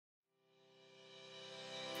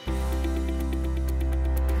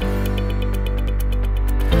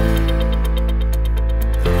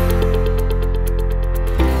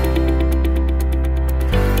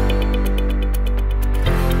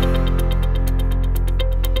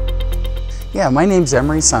Yeah, my name's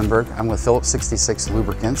Emery Sundberg. I'm with Phillips 66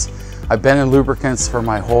 Lubricants. I've been in lubricants for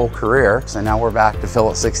my whole career, so now we're back to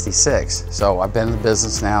Phillips 66. So I've been in the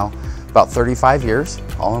business now about 35 years,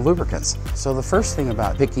 all in lubricants. So the first thing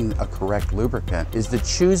about picking a correct lubricant is to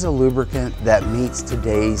choose a lubricant that meets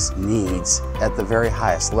today's needs at the very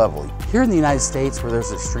highest level. Here in the United States, where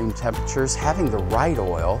there's extreme temperatures, having the right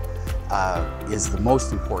oil is the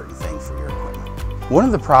most important thing for your equipment. One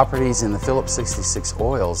of the properties in the Phillips 66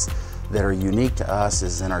 oils that are unique to us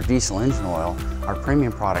is in our diesel engine oil. Our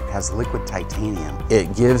premium product has liquid titanium.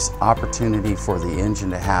 It gives opportunity for the engine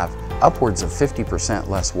to have upwards of 50%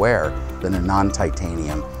 less wear than a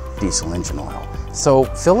non-titanium diesel engine oil. So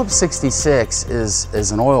Phillips 66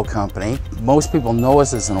 is an oil company. Most people know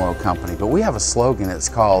us as an oil company, but we have a slogan. It's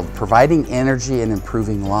called providing energy and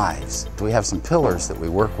improving lives. We have some pillars that we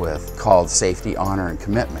work with called safety, honor, and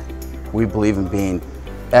commitment. We believe in being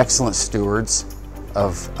excellent stewards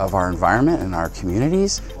of our environment and our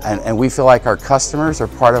communities, and we feel like our customers are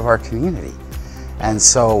part of our community. And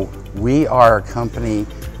so we are a company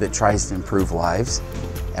that tries to improve lives,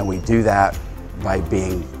 and we do that by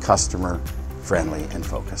being customer friendly and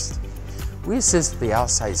focused. We assist the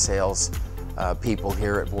outside sales people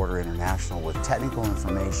here at Border International with technical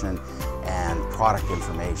information and product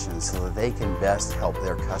information so that they can best help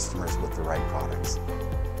their customers with the right products.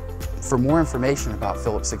 For more information about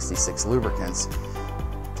Phillips 66 lubricants,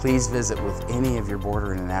 please visit with any of your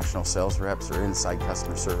Border International sales reps or inside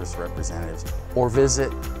customer service representatives, or visit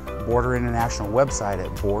Border International website at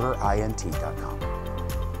borderint.com.